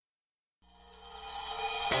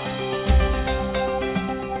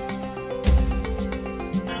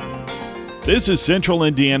This is Central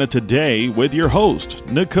Indiana Today with your host,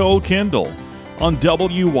 Nicole Kendall, on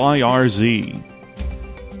WYRZ.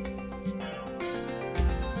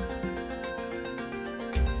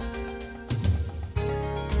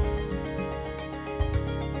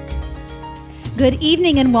 Good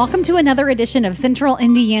evening and welcome to another edition of Central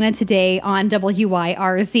Indiana Today on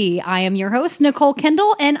WYRZ. I am your host, Nicole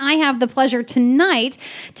Kendall, and I have the pleasure tonight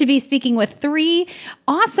to be speaking with three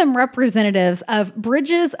awesome representatives of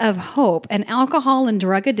Bridges of Hope, an alcohol and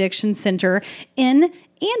drug addiction center in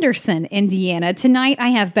Anderson, Indiana. Tonight, I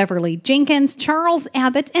have Beverly Jenkins, Charles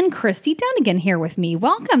Abbott, and Christy Dunnigan here with me.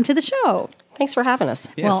 Welcome to the show. Thanks for having us.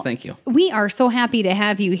 Yes, thank you. We are so happy to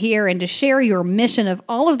have you here and to share your mission of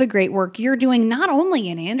all of the great work you're doing, not only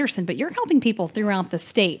in Anderson, but you're helping people throughout the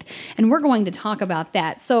state. And we're going to talk about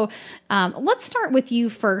that. So let's start with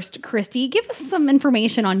you first, Christy. Give us some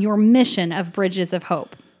information on your mission of Bridges of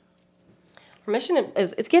Hope. Our mission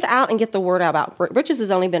is to get out and get the word out about Bridges.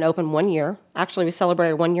 Has only been open 1 year. Actually, we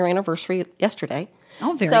celebrated 1 year anniversary yesterday.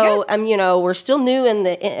 Oh, very good. So, we're still new in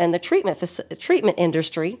the treatment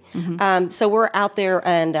industry. Mm-hmm. So we're out there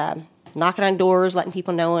and knocking on doors, letting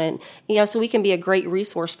people know, and so we can be a great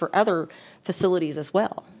resource for other facilities as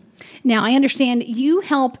well. Now, I understand you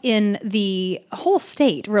help in the whole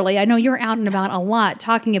state, really. I know you're out and about a lot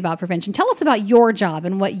talking about prevention. Tell us about your job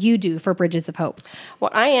and what you do for Bridges of Hope.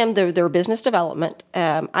 Well, I am their business development.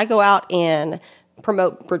 I go out and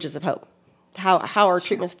promote Bridges of Hope, how our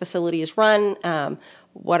treatment facility is run,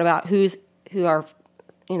 what about who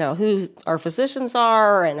our physicians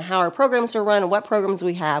are and how our programs are run and what programs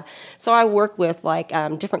we have. So I work with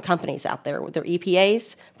different companies out there with their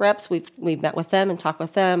EPAs reps. We've met with them and talked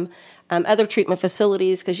with them. Other treatment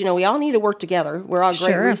facilities, because we all need to work together. We're all a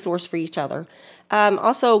great resource for each other.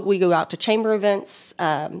 Also, we go out to chamber events,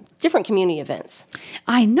 different community events.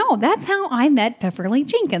 I know. That's how I met Beverly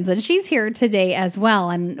Jenkins, and she's here today as well.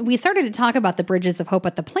 And we started to talk about the Bridges of Hope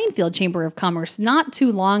at the Plainfield Chamber of Commerce not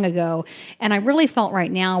too long ago. And I really felt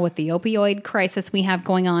right now with the opioid crisis we have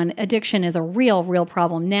going on, addiction is a real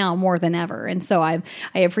problem now more than ever. And so I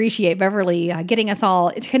appreciate Beverly getting us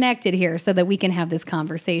all connected here so that we can have this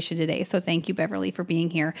conversation today. So thank you, Beverly, for being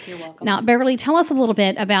here. You're welcome. Now, Beverly, tell us a little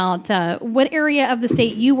bit about what area of the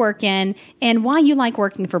state you work in and why you like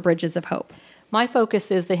working for Bridges of Hope. My focus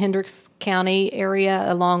is the Hendricks County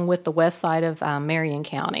area along with the west side of Marion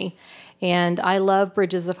County. And I love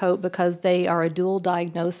Bridges of Hope because they are a dual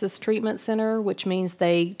diagnosis treatment center, which means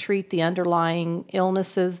they treat the underlying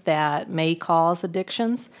illnesses that may cause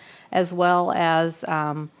addictions as well as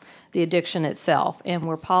the addiction itself. And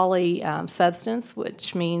we're poly-substance,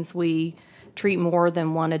 which means we treat more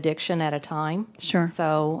than one addiction at a time. Sure.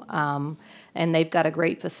 So, and they've got a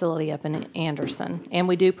great facility up in Anderson. And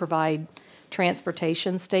we do provide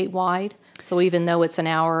transportation statewide. So even though it's an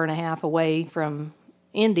hour and a half away from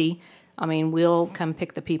Indy, we'll come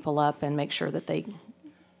pick the people up and make sure that they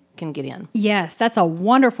can get in. Yes, that's a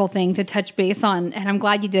wonderful thing to touch base on. And I'm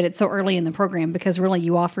glad you did it so early in the program because really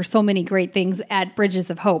you offer so many great things at Bridges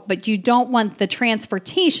of Hope. But you don't want the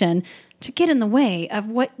transportation to get in the way of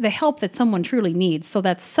what the help that someone truly needs. So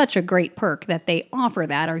that's such a great perk that they offer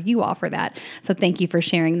that, or you offer that. So thank you for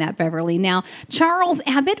sharing that, Beverly. Now, Charles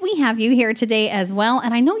Abbott, we have you here today as well.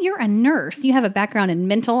 And I know you're a nurse. You have a background in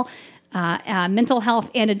mental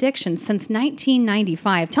health and addiction since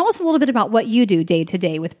 1995. Tell us a little bit about what you do day to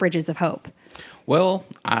day with Bridges of Hope. Well,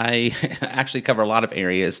 I actually cover a lot of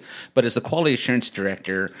areas, but as the quality assurance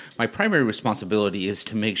director, my primary responsibility is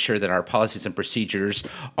to make sure that our policies and procedures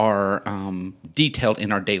are detailed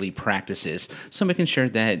in our daily practices. So making sure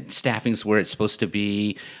that staffing's where it's supposed to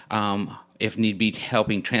be, if need be,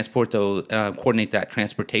 helping coordinate that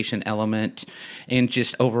transportation element, and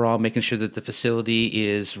just overall making sure that the facility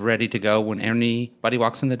is ready to go when anybody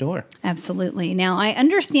walks in the door. Absolutely. Now, I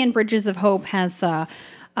understand Bridges of Hope has a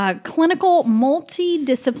clinical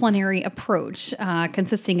multidisciplinary approach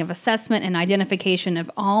consisting of assessment and identification of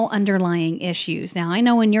all underlying issues. Now, I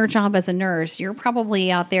know in your job as a nurse, you're probably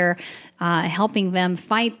out there helping them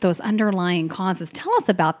fight those underlying causes. Tell us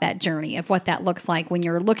about that journey of what that looks like when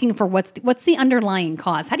you're looking for what's the underlying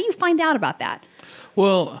cause. How do you find out about that?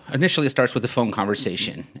 Well, initially it starts with a phone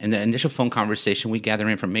conversation. In the initial phone conversation, we gather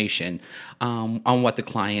information on what the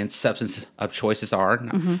client's substance of choices are,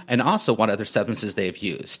 mm-hmm. and also what other substances they've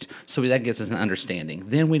used. So that gives us an understanding.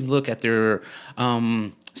 Then we look at their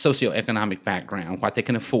socioeconomic background, what they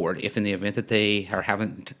can afford. If in the event that they are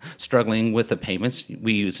struggling with the payments,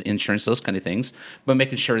 we use insurance, those kind of things, but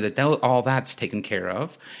making sure that all that's taken care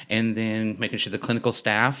of, and then making sure the clinical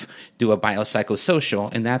staff do a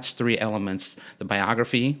biopsychosocial, and that's three elements: the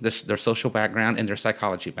biography, their social background, and their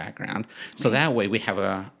psychology background. So that way we have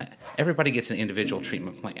everybody gets an individual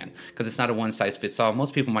treatment plan because it's not a one-size-fits-all.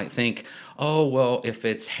 Most people might think, oh, well, if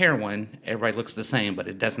it's heroin, everybody looks the same, but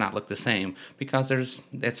it does not look the same because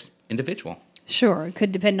that's individual. Sure. It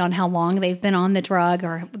could depend on how long they've been on the drug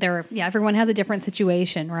or everyone has a different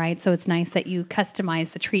situation, right? So it's nice that you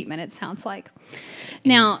customize the treatment, it sounds like.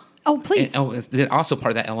 Now, please. And also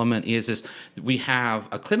part of that element is we have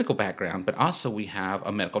a clinical background, but also we have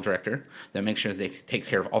a medical director that makes sure they take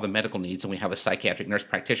care of all the medical needs, and we have a psychiatric nurse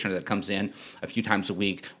practitioner that comes in a few times a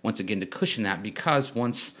week, once again, to cushion that, because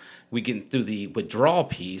once we get through the withdrawal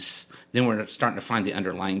piece, then we're starting to find the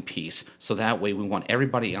underlying piece. So that way we want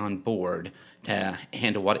everybody on board to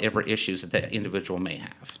handle whatever issues that the individual may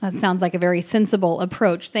have. That sounds like a very sensible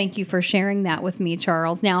approach. Thank you for sharing that with me,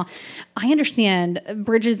 Charles. Now, I understand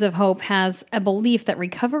Bridges of Hope has a belief that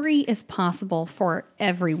recovery is possible for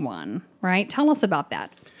everyone, right? Tell us about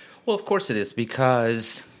that. Well, of course it is,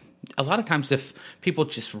 because a lot of times if people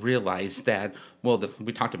just realize that, well,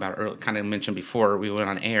 we talked about earlier, kind of mentioned before we went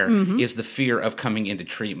on air, is the fear of coming into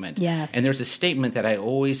treatment. Yes. And there's a statement that I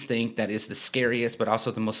always think that is the scariest, but also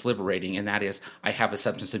the most liberating, and that is, I have a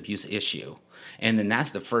substance abuse issue. And then that's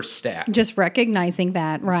the first step. Just recognizing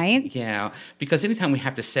that, right? Yeah, because anytime we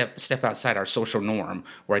have to step outside our social norm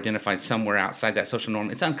or identify somewhere outside that social norm,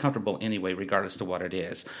 it's uncomfortable anyway, regardless to what it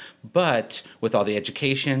is. But with all the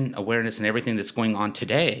education, awareness, and everything that's going on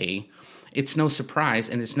today, it's no surprise,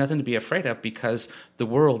 and it's nothing to be afraid of, because the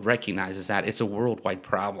world recognizes that it's a worldwide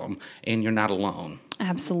problem, and you're not alone.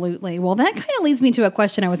 Absolutely. Well, that kind of leads me to a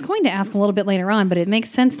question I was going to ask a little bit later on, but it makes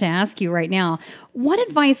sense to ask you right now. What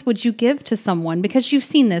advice would you give to someone, because you've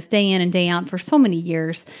seen this day in and day out for so many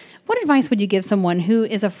years, what advice would you give someone who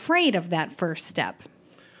is afraid of that first step?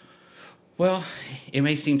 Well, it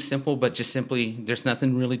may seem simple, but just simply, there's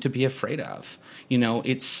nothing really to be afraid of. You know,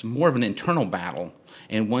 it's more of an internal battle.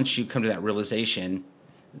 And once you come to that realization,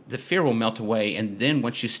 the fear will melt away. And then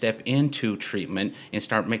once you step into treatment and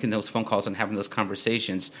start making those phone calls and having those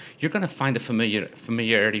conversations, you're going to find a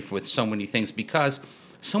familiarity with so many things, because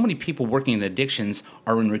so many people working in addictions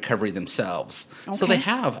are in recovery themselves. Okay. So they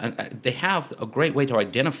have a great way to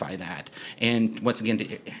identify that. And once again,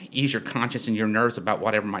 to ease your conscience and your nerves about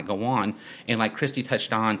whatever might go on. And like Christy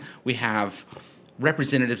touched on, we have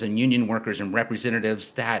representatives and union workers and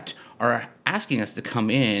representatives that are asking us to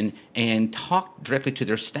come in and talk directly to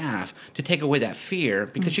their staff to take away that fear,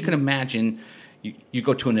 because you can imagine you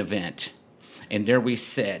go to an event and there we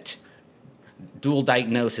sit, dual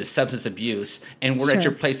diagnosis, substance abuse, and we're at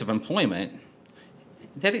your place of employment.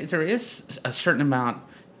 There is a certain amount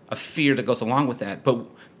of fear that goes along with that, but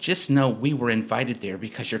just know we were invited there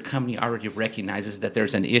because your company already recognizes that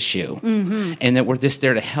there's an issue, and that we're just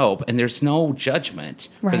there to help, and there's no judgment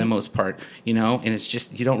for the most part, you know, and it's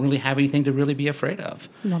just, you don't really have anything to really be afraid of.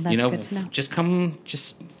 Well, that's good to know. Just come,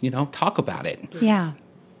 talk about it. Yeah.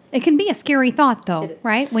 It can be a scary thought, though,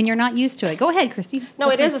 right? When you're not used to it. Go ahead, Christy. No,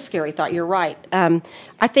 it is a scary thought. You're right.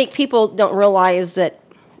 I think people don't realize that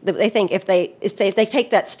they think if they take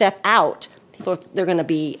that step out, they're going to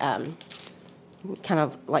be kind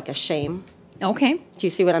of like a shame. Okay. Do you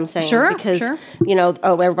see what I'm saying? Sure. Because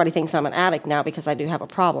everybody thinks I'm an addict now because I do have a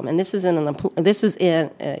problem, and this is in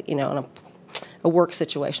a work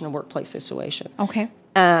situation, a workplace situation. Okay.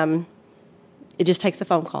 It just takes a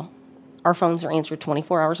phone call. Our phones are answered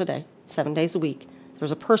 24 hours a day, 7 days a week.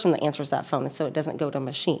 There's a person that answers that phone, and so it doesn't go to a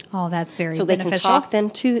machine. Oh, that's very so they beneficial. can talk them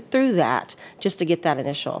through that just to get that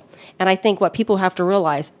initial. And I think what people have to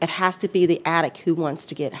realize, it has to be the addict who wants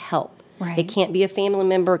to get help. Right. It can't be a family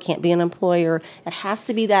member. It can't be an employer. It has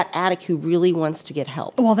to be that addict who really wants to get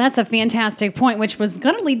help. Well, that's a fantastic point, which was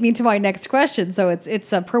going to lead me to my next question. So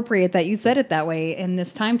it's appropriate that you said it that way in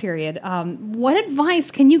this time period. What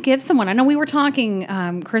advice can you give someone? I know we were talking,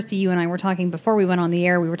 Christy, you and I were talking before we went on the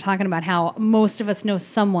air. We were talking about how most of us know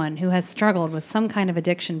someone who has struggled with some kind of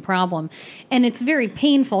addiction problem. And it's very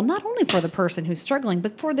painful, not only for the person who's struggling,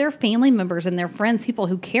 but for their family members and their friends, people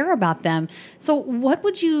who care about them. So what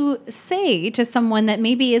would you say to someone that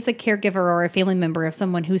maybe is a caregiver or a family member of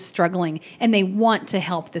someone who's struggling and they want to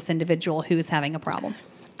help this individual who's having a problem?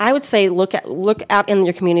 I would say look out in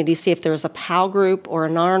your community, see if there's a PAL group or a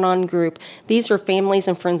Nar-Anon group. These are families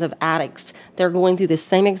and friends of addicts. They're going through the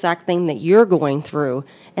same exact thing that you're going through,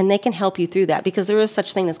 and they can help you through that, because there is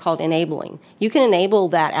such thing as called enabling. You can enable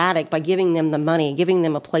that addict by giving them the money, giving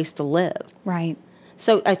them a place to live. Right.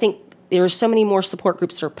 So I think there's so many more support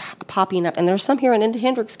groups that are popping up, and there's some here in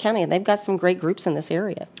Hendricks County, and they've got some great groups in this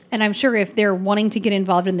area. And I'm sure if they're wanting to get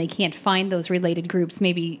involved and they can't find those related groups,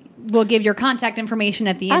 maybe we'll give your contact information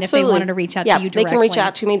at the end if they wanted to reach out to you directly. They can reach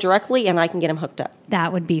out to me directly, and I can get them hooked up.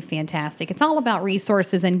 That would be fantastic. It's all about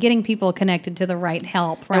resources and getting people connected to the right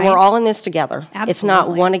help, right? And we're all in this together. Absolutely. It's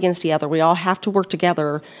not one against the other. We all have to work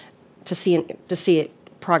together to see it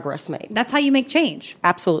progress made. That's how you make change.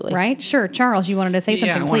 Absolutely. Right? Sure. Charles, you wanted to say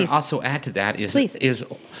something, I please. want to also add to that Please. is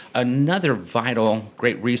another vital,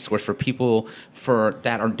 great resource for people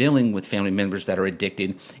that are dealing with family members that are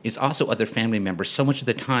addicted is also other family members. So much of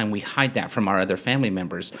the time we hide that from our other family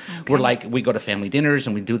members. Okay. We go to family dinners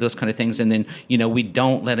and we do those kind of things, and then, we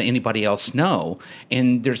don't let anybody else know.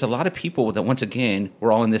 And there's a lot of people that, once again,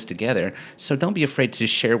 we're all in this together. So don't be afraid to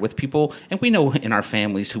share with people. And we know in our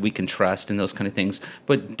families who we can trust and those kind of things.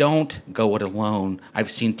 But don't go it alone.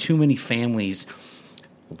 I've seen too many families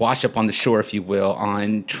wash up on the shore, if you will,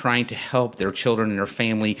 on trying to help their children and their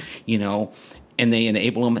family, and they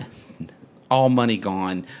enable them, all money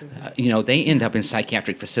gone. They end up in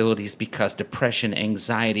psychiatric facilities because depression,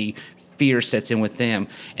 anxiety, fear sets in with them.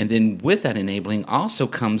 And then with that enabling also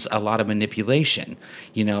comes a lot of manipulation.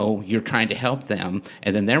 You're trying to help them,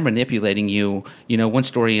 and then they're manipulating you. One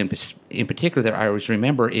story in particular that I always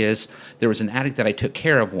remember is there was an addict that I took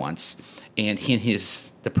care of once, and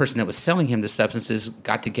the person that was selling him the substances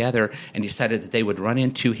got together and decided that they would run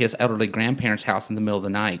into his elderly grandparents' house in the middle of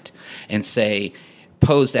the night and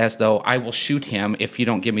posed as though, I will shoot him if you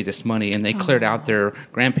don't give me this money. And they cleared out their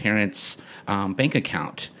grandparents' bank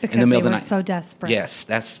account because in the middle of the night. Because they were so desperate. Yes,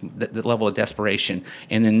 that's the level of desperation.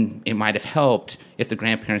 And then it might have helped if the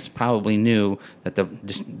grandparents probably knew that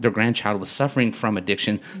their grandchild was suffering from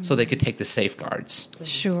addiction, so they could take the safeguards.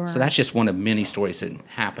 Sure. So that's just one of many stories that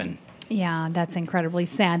happen. Yeah, that's incredibly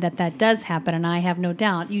sad that does happen, and I have no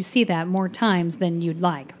doubt you see that more times than you'd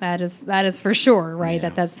like. That is for sure, right?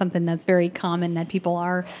 Yes. That's something that's very common, that people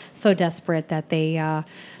are so desperate that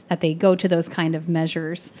they go to those kind of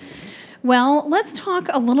measures. Well, let's talk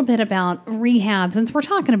a little bit about rehab, since we're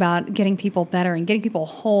talking about getting people better and getting people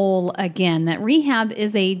whole again. That rehab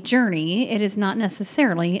is a journey. It is not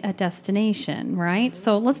necessarily a destination, right?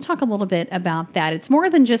 So let's talk a little bit about that. It's more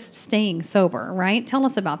than just staying sober, right? Tell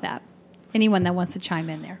us about that. Anyone that wants to chime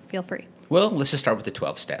in there, feel free. Well, let's just start with the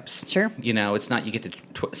 12 steps. Sure. It's not you get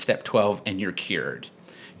to step 12 and you're cured.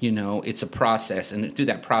 It's a process, and through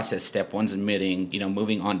that process, step one's admitting,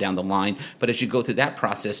 moving on down the line. But as you go through that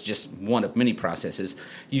process, just one of many processes,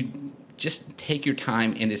 you just take your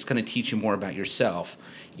time, and it's going to teach you more about yourself,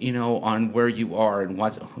 on where you are and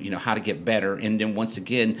what, how to get better. And then once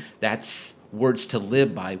again, that's words to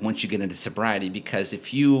live by once you get into sobriety, because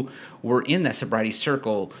if you were in that sobriety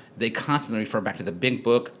circle, they constantly refer back to the big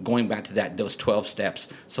book, going back to those 12 steps.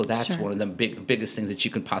 So that's Sure. one of the biggest things that you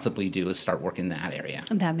can possibly do is start working that area.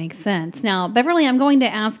 That makes sense. Now, Beverly, I'm going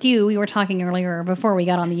to ask you, we were talking earlier before we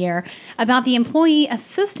got on the air about the employee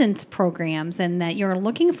assistance programs, and that you're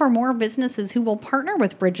looking for more businesses who will partner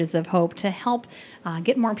with Bridges of Hope to help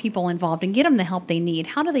get more people involved and get them the help they need.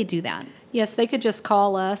 How do they do that? Yes, they could just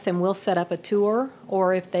call us and we'll set up a tour,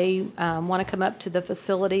 or if they want to come up to the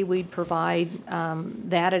facility, we'd provide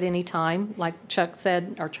that at any time. Like Chuck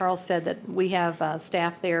said, or Charles said, that we have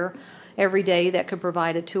staff there every day that could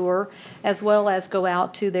provide a tour, as well as go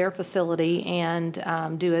out to their facility and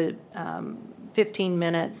do a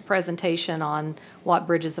 15-minute presentation on what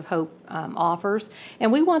Bridges of Hope offers.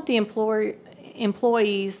 And we want the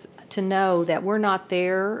employees to know that we're not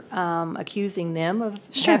there accusing them of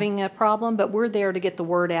Sure. having a problem, but we're there to get the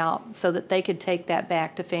word out so that they could take that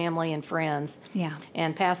back to family and friends, Yeah.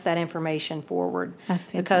 and pass that information forward. That's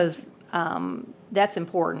fantastic. Because that's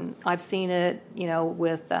important. I've seen it,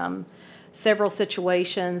 with several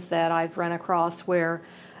situations that I've run across where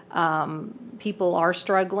people are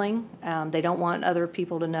struggling. They don't want other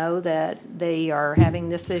people to know that they are having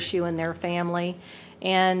this issue in their family.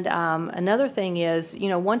 And another thing is,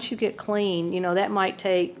 once you get clean, that might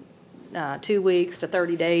take 2 weeks to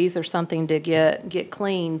 30 days or something to get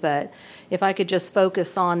clean. But if I could just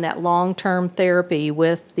focus on that long-term therapy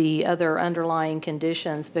with the other underlying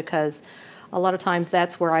conditions, because a lot of times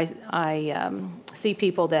that's where I see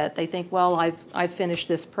people that they think, well, I've finished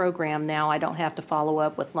this program, now I don't have to follow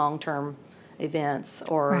up with long-term events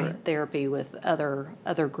or Right. therapy with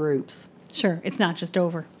other groups. Sure. It's not just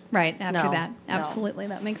over. Right, after No, that. no. Absolutely,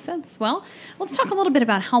 that makes sense. Well, let's talk a little bit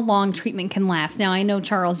about how long treatment can last. Now, I know,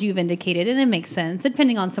 Charles, you've indicated, and it makes sense,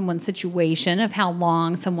 depending on someone's situation, of how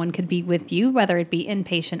long someone could be with you, whether it be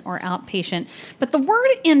inpatient or outpatient. But the word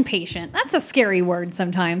inpatient, that's a scary word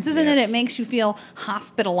sometimes, isn't it? Yes. It makes you feel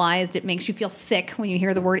hospitalized. It makes you feel sick when you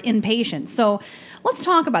hear the word inpatient. So let's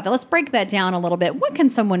talk about that. Let's break that down a little bit. What can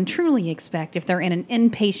someone truly expect if they're in an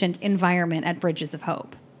inpatient environment at Bridges of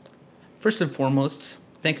Hope? First and foremost,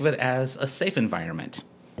 think of it as a safe environment.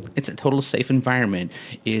 It's a total safe environment.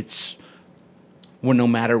 It's where no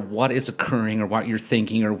matter what is occurring or what you're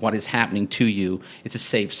thinking or what is happening to you, it's a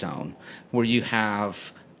safe zone where you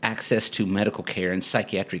have access to medical care and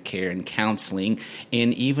psychiatric care and counseling.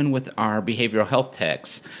 And even with our behavioral health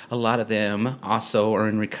techs, a lot of them also are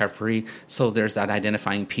in recovery. So there's that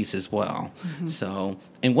identifying piece as well. So,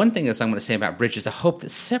 and one thing is I'm going to say about Bridges of Hope that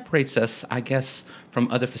separates us, I guess,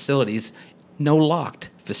 from other facilities, no locked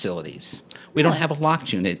facilities. We don't have a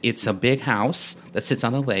locked unit. It's a big house that sits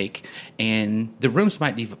on a lake, and the rooms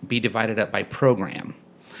might be divided up by program.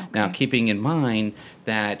 Okay. Now, keeping in mind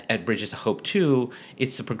that at Bridges of Hope 2,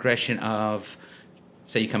 it's the progression of,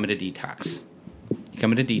 say you come into detox.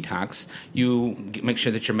 You make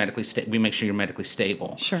sure that you're we make sure you're medically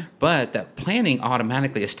stable. Sure. But that planning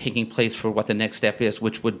automatically is taking place for what the next step is,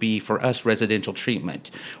 which would be for us residential treatment,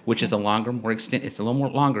 which is a longer, it's a little more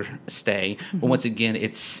longer stay. But once again,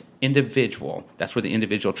 it's individual. That's where the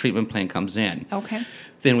individual treatment plan comes in. Okay.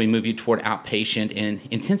 Then we move you toward outpatient and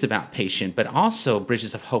intensive outpatient, but also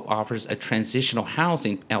Bridges of Hope offers a transitional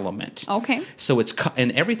housing element. Okay. So it's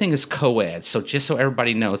and everything is co-ed. So just so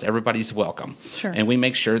everybody knows, everybody's welcome. Sure. And we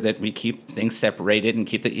make sure that we keep things separated and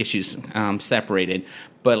keep the issues separated.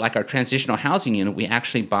 But like our transitional housing unit, we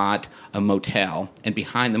actually bought a motel, and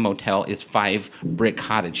behind the motel is 5 brick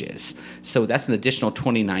cottages. So that's an additional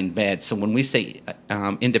 29 beds. So when we say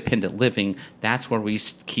independent living, that's where you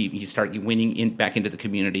start winning back into the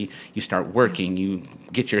community. You start working. You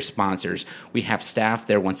get your sponsors. We have staff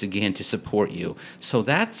there once again to support you. So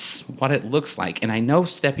that's what it looks like. And I know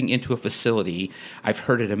stepping into a facility, I've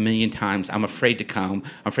heard it a million times. I'm afraid to come.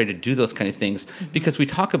 I'm afraid to do those kind of things because we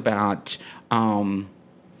talk about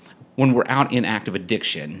when we're out in active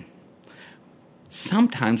addiction,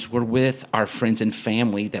 sometimes we're with our friends and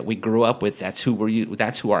family that we grew up with. That's who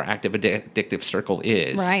our active addictive circle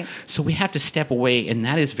is. Right. So we have to step away, and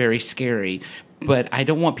that is very scary. But I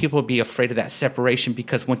don't want people to be afraid of that separation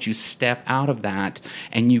because once you step out of that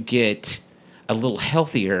and you get a little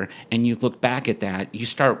healthier and you look back at that, you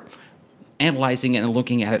start analyzing it and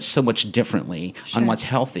looking at it so much differently on what's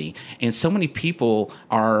healthy. And so many people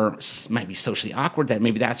might be socially awkward that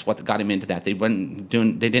maybe that's what got them into that. They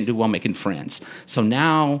didn't do well making friends. So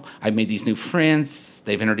now I've made these new friends.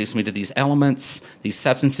 They've introduced me to these elements, these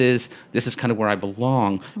substances. This is kind of where I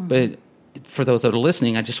belong. But for those that are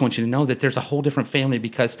listening, I just want you to know that there's a whole different family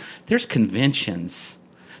because there's conventions.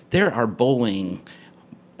 There are bowling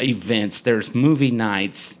events. There's movie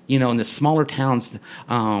nights. In the smaller towns,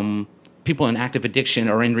 people in active addiction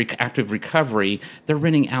or in active recovery, they're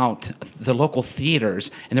renting out the local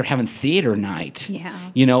theaters and they're having theater night.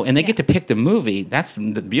 Yeah. And they get to pick the movie. That's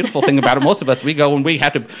the beautiful thing about it. Most of us, we go and we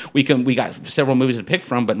got several movies to pick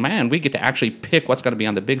from, but man, we get to actually pick what's going to be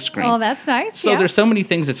on the big screen. Oh, that's nice. So there's so many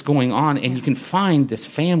things that's going on, and you can find this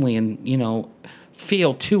family and,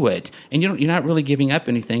 feel to it, and you're not really giving up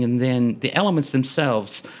anything. And then the elements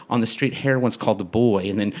themselves on the street, heroin's called the boy,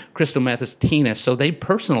 and then crystal meth is Tina. So they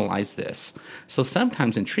personalize this. So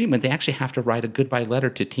sometimes in treatment, they actually have to write a goodbye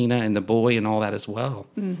letter to Tina and the boy and all that as well.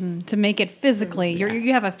 To make it physically,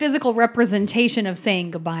 you have a physical representation of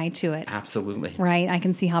saying goodbye to it. Absolutely. Right. I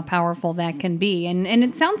can see how powerful that can be. And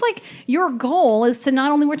it sounds like your goal is to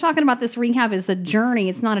not only, we're talking about this rehab as a journey,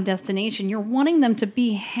 it's not a destination. You're wanting them to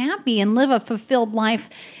be happy and live a fulfilled life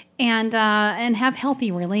and have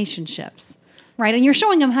healthy relationships. Right. And you're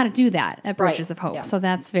showing them how to do that at Bridges of Hope. Yeah. So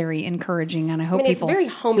that's very encouraging. And I hope it's people very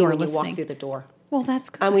homey who are when you listening walk through the door. Well, that's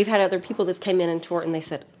good. We've had other people that came in and toured, and they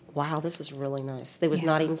said, "Wow, this is really nice." They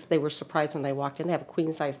were surprised when they walked in. They have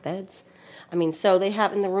queen size beds. So they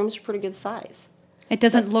have, and the rooms are pretty good size. It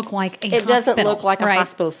doesn't look like a It hospital. doesn't look like a Right.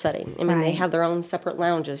 hospital setting. They Right. have their own separate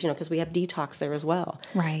lounges, because we have detox there as well.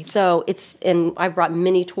 Right. So and I brought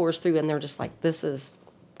many tours through, and they're just like,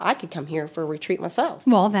 I could come here for a retreat myself.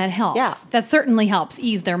 Well, that helps. Yeah. That certainly helps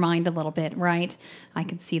ease their mind a little bit, right? I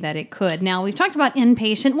could see that it could. Now, we've talked about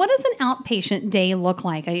inpatient. What does an outpatient day look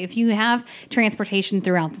like? If you have transportation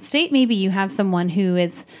throughout the state, maybe you have someone who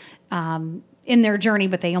is in their journey,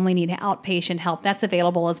 but they only need outpatient help. That's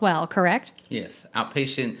available as well, correct? Yes,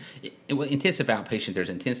 outpatient, intensive outpatient, there's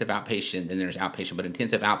intensive outpatient, and there's outpatient, but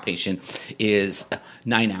intensive outpatient is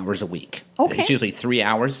 9 hours a week. Okay. It's usually 3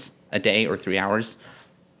 hours a day or 3 hours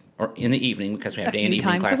or in the evening, because we have day and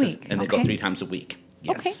evening classes, and they go 3 times a week.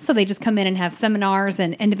 Yes. Okay, so they just come in and have seminars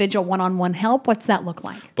and individual one-on-one help. What's that look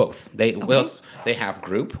like? Both. They have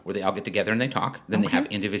group where they all get together and they talk. Then they have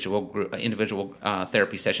individual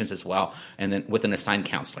therapy sessions as well, and then with an assigned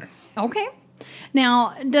counselor. Okay.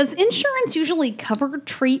 Now, does insurance usually cover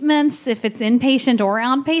treatments if it's inpatient or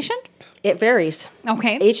outpatient? It varies.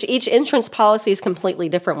 Okay. Each insurance policy is completely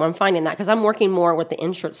different. When I'm finding that, because I'm working more with the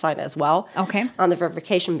insurance side as well. Okay. On the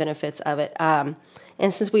verification benefits of it.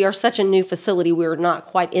 And since we are such a new facility, we're not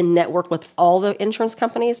quite in network with all the insurance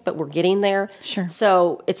companies, but we're getting there. Sure.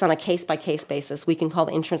 So it's on a case-by-case basis. We can call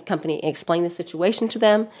the insurance company and explain the situation to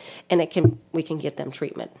them, and we can get them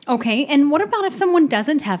treatment. Okay. And what about if someone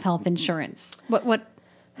doesn't have health insurance?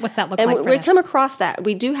 What's that look like for we them? come across that.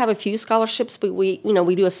 We do have a few scholarships, but we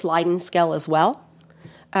do a sliding scale as well.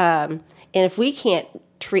 And if we can't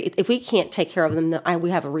take care of them, then we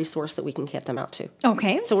have a resource that we can get them out to.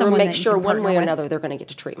 Okay. So we're going to make sure one way or another they're going to get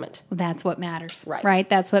to treatment. That's what matters. Right.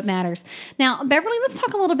 That's what matters. Now, Beverly, let's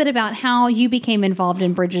talk a little bit about how you became involved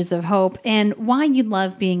in Bridges of Hope and why you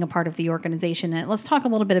love being a part of the organization. And let's talk a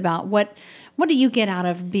little bit about what do you get out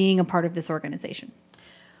of being a part of this organization?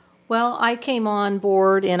 Well, I came on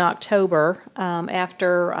board in October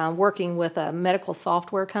after working with a medical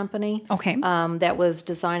software company that was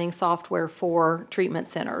designing software for treatment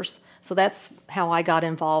centers. So that's how I got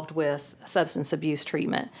involved with substance abuse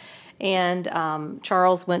treatment. And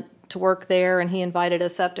Charles went to work there, and he invited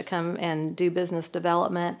us up to come and do business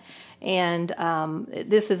development. And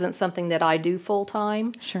this isn't something that I do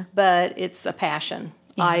full-time, Sure. but it's a passion.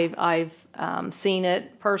 Yeah. I've seen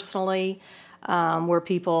it personally. Where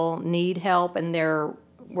people need help and there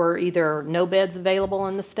were either no beds available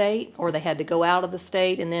in the state or they had to go out of the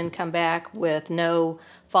state and then come back with no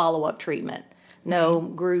follow-up treatment, no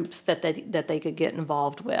groups that they could get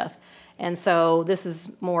involved with. And so this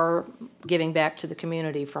is more giving back to the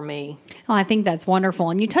community for me. Oh, I think that's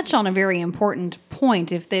wonderful. And you touched on a very important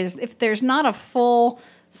point. If there's not a full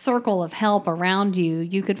circle of help around you,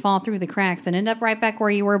 you could fall through the cracks and end up right back where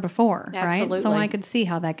you were before, Absolutely. right? So I could see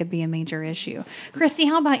how that could be a major issue. Christy,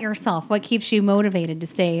 how about yourself? What keeps you motivated to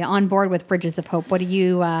stay on board with Bridges of Hope? Where do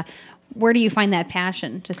you find that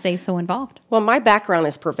passion to stay so involved? Well, my background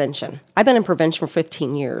is prevention. I've been in prevention for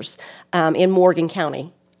 15 years in Morgan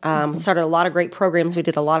County. Started a lot of great programs. We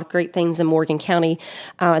did a lot of great things in Morgan County.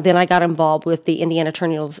 Then I got involved with the Indiana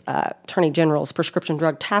Attorney General's Prescription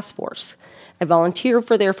Drug Task Force. I volunteered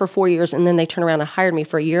for 4 years, and then they turned around and hired me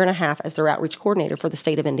for a year and a half as their outreach coordinator for the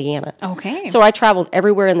state of Indiana. Okay. So I traveled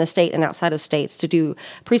everywhere in the state and outside of states to do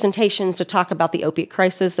presentations, to talk about the opiate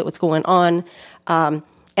crisis, that what's going on. And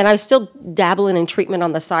I was still dabbling in treatment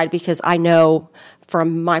on the side because I know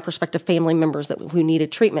from my perspective, family members who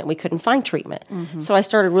needed treatment, we couldn't find treatment. Mm-hmm. So I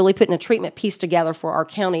started really putting a treatment piece together for our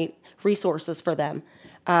county resources for them.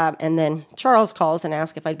 And then Charles calls and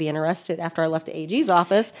asks if I'd be interested after I left the AG's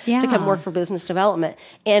office to come work for business development.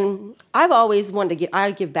 And I've always wanted to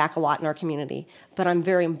I give back a lot in our community, but I'm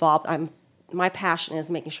very involved. My passion is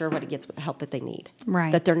making sure everybody gets the help that they need.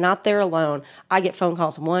 Right. That they're not there alone. I get phone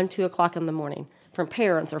calls 1, 2 o'clock in the morning from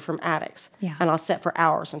parents or from addicts. Yeah. And I'll sit for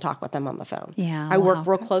hours and talk with them on the phone. Yeah, I work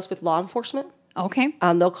real close with law enforcement. Okay.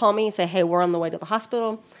 They'll call me and say, hey, we're on the way to the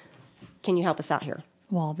hospital. Can you help us out here?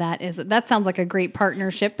 Well, that sounds like a great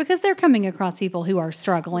partnership because they're coming across people who are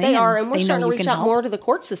struggling. They are, and we're starting to reach out help. more to the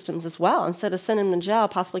court systems as well. Instead of sending them to jail,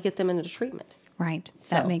 possibly get them into treatment. Right.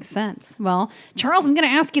 That makes sense. Well, Charles, I'm going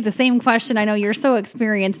to ask you the same question. I know you're so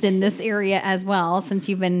experienced in this area as well since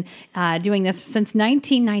you've been doing this since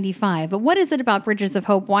 1995. But what is it about Bridges of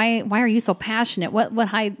Hope? Why are you so passionate?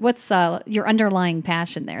 What's your underlying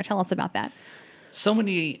passion there? Tell us about that. So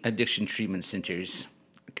many addiction treatment centers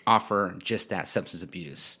offer just that, substance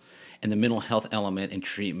abuse. And the mental health element in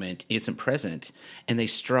treatment isn't present, and they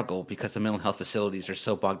struggle because the mental health facilities are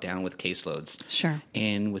so bogged down with caseloads. Sure.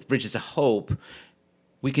 And with Bridges of Hope,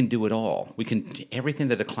 we can do it all. We can do everything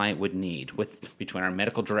that a client would need between our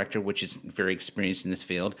medical director, which is very experienced in this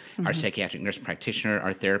field, our psychiatric nurse practitioner,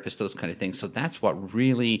 our therapist, those kind of things. So that's what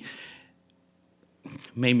really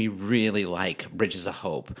made me really like Bridges of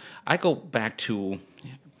Hope. I go back to...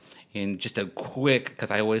 in just a quick,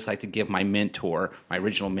 because I always like to give my mentor, my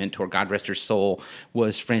original mentor, God rest her soul,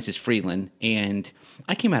 was Frances Freeland. And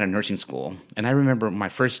I came out of nursing school, and I remember my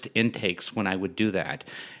first intakes when I would do that.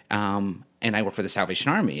 and I worked for the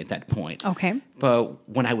Salvation Army at that point. Okay. But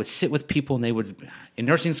when I would sit with people and they would, in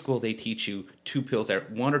nursing school, they teach you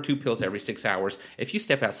 1 or 2 pills every 6 hours. If you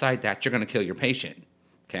step outside that, you're going to kill your patient.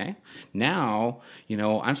 Okay. Now,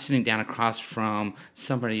 I'm sitting down across from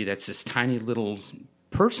somebody that's this tiny little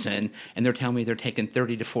person, and they're telling me they're taking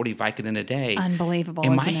 30 to 40 Vicodin a day. Unbelievable.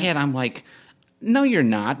 In my isn't it? head, I'm like, no, you're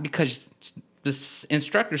not, because this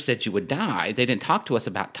instructor said you would die. They didn't talk to us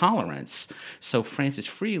about tolerance. So Frances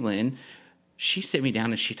Freeland, she sat me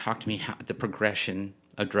down and she talked to me how the progression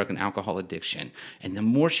of drug and alcohol addiction. And the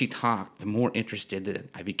more she talked, the more interested that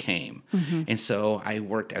I became. Mm-hmm. And so I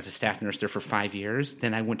worked as a staff nurse there for 5 years.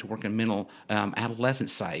 Then I went to work in mental adolescent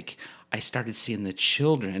psych. I started seeing the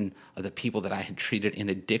children of the people that I had treated in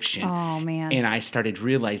addiction. Oh, man. And I started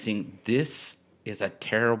realizing this is a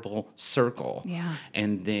terrible circle. Yeah.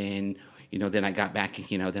 And then, then I got back,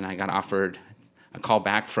 then I got offered a call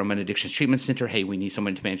back from an addictions treatment center. Hey, we need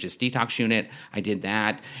someone to manage this detox unit. I did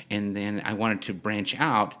that. And then I wanted to branch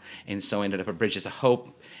out. And so I ended up at Bridges of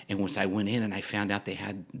Hope. And once I went in and I found out they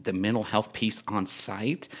had the mental health piece on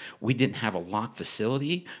site, we didn't have a locked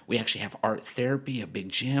facility. We actually have art therapy, a big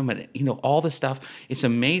gym, and all the stuff. It's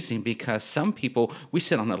amazing because some people, we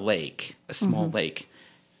sit on a lake, a small Mm-hmm. lake,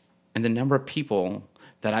 and the number of people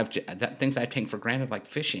that things I've taken for granted, like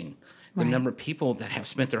fishing. The number of people that have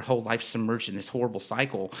spent their whole life submerged in this horrible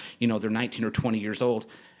cycle, they're 19 or 20 years old,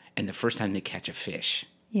 and the first time they catch a fish.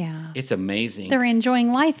 Yeah. It's amazing. They're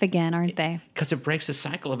enjoying life again, aren't they? Because it breaks the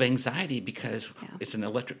cycle of anxiety because it's an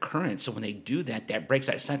electric current. So when they do that, that breaks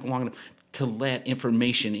that cycle long enough to let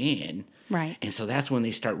information in. Right. And so that's when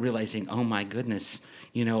they start realizing, oh, my goodness,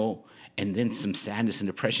 and then some sadness and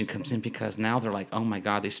depression comes in because now they're like, oh, my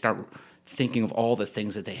God, they start thinking of all the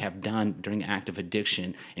things that they have done during active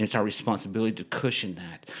addiction, and it's our responsibility to cushion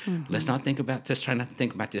that. Mm-hmm. Let's not think about this, try not to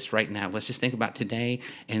think about this right now. Let's just think about today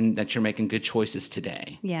and that you're making good choices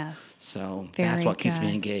today. Yes. So Very that's what keeps good.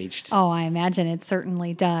 me engaged. Oh, I imagine it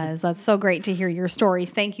certainly does. That's so great to hear your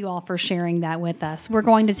stories. Thank you all for sharing that with us. We're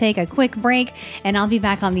going to take a quick break, and I'll be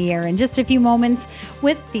back on the air in just a few moments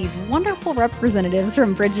with these wonderful representatives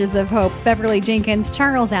from Bridges of Hope, Beverly Jenkins,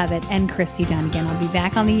 Charles Abbott, and Christy Dunnigan. I'll be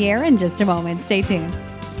back on the air in just a moment. Stay tuned.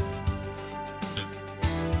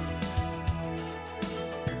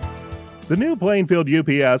 The new Plainfield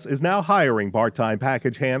UPS is now hiring part-time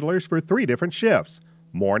package handlers for 3 different shifts: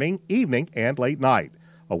 morning, evening, and late night.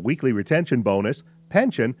 A weekly retention bonus,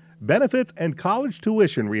 pension, benefits, and college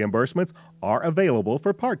tuition reimbursements are available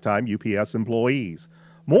for part-time UPS employees.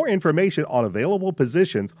 More information on available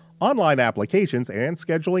positions, online applications, and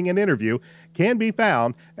scheduling an interview can be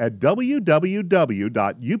found at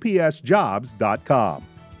www.upsjobs.com.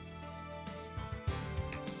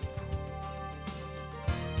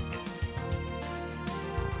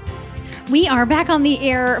 We are back on the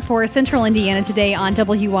air for Central Indiana today on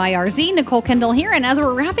WYRZ. Nicole Kendall here, and as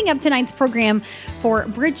we're wrapping up tonight's program for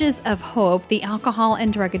Bridges of Hope, the Alcohol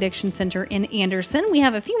and Drug Addiction Center in Anderson, we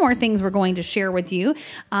have a few more things we're going to share with you.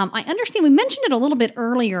 I understand we mentioned it a little bit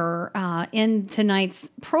earlier in tonight's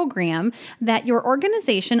program that your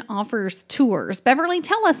organization offers tours. Beverly,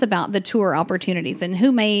 tell us about the tour opportunities and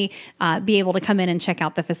who may be able to come in and check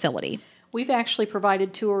out the facility. We've actually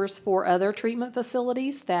provided tours for other treatment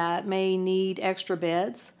facilities that may need extra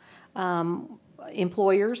beds.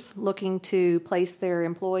 Employers looking to place their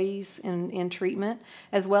employees in treatment,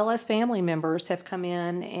 as well as family members have come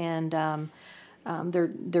in and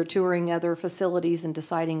they're touring other facilities and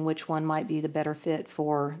deciding which one might be the better fit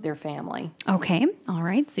for their family. Okay. All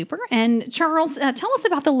right. Super. And Charles, tell us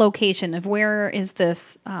about the location of where is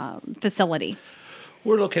this facility?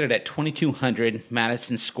 We're located at 2200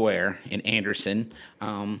 Madison Square in Anderson.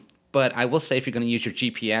 But I will say, if you're going to use your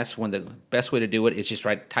GPS, one of the best way to do it is just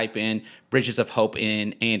type in Bridges of Hope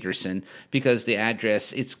in Anderson, because the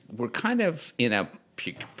address, we're kind of in a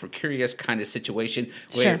precarious kind of situation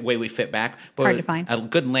way we fit back. But hard to find. A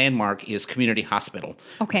good landmark is Community Hospital.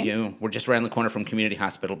 Okay. We're just around the corner from Community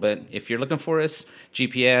Hospital. But if you're looking for us,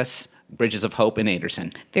 GPS, Bridges of Hope in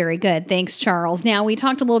Anderson. Very good. Thanks, Charles. Now, we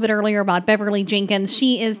talked a little bit earlier about Beverly Jenkins.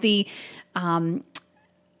 She is the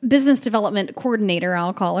business development coordinator,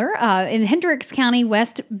 I'll call her, in Hendricks County,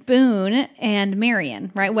 West Boone and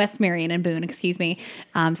Marion, right? West Marion and Boone, excuse me.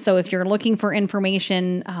 So if you're looking for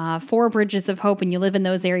information for Bridges of Hope and you live in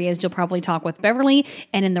those areas, you'll probably talk with Beverly.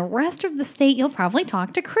 And in the rest of the state, you'll probably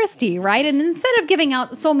talk to Christy, right? And instead of giving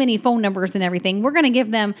out so many phone numbers and everything, we're going to give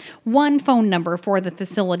them one phone number for the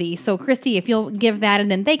facility. So Christy, if you'll give that, and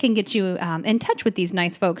then they can get you in touch with these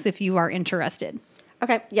nice folks if you are interested.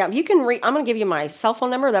 Okay, yeah, you can I'm going to give you my cell phone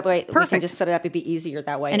number. That way we can just set it up. It'd be easier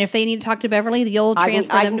that way. And if they need to talk to Beverly, you'll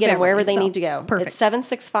transfer I them can to get them Beverly, wherever they so need to go. Perfect. It's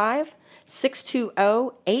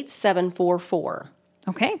 620-8744.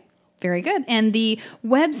 Okay. Very good. And the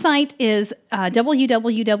website is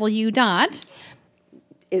www.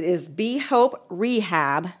 It is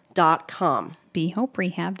BeHopeRehab.com.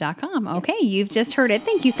 BeHopeRehab.com. Okay, you've just heard it.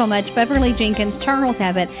 Thank you so much, Beverly Jenkins, Charles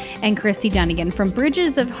Abbott, and Christy Dunnigan from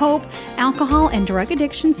Bridges of Hope Alcohol and Drug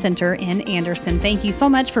Addiction Center in Anderson. Thank you so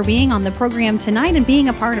much for being on the program tonight and being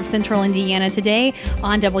a part of Central Indiana Today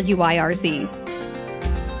on WYRZ.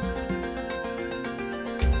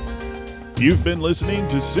 You've been listening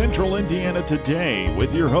to Central Indiana Today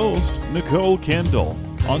with your host, Nicole Kendall,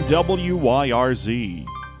 on WYRZ.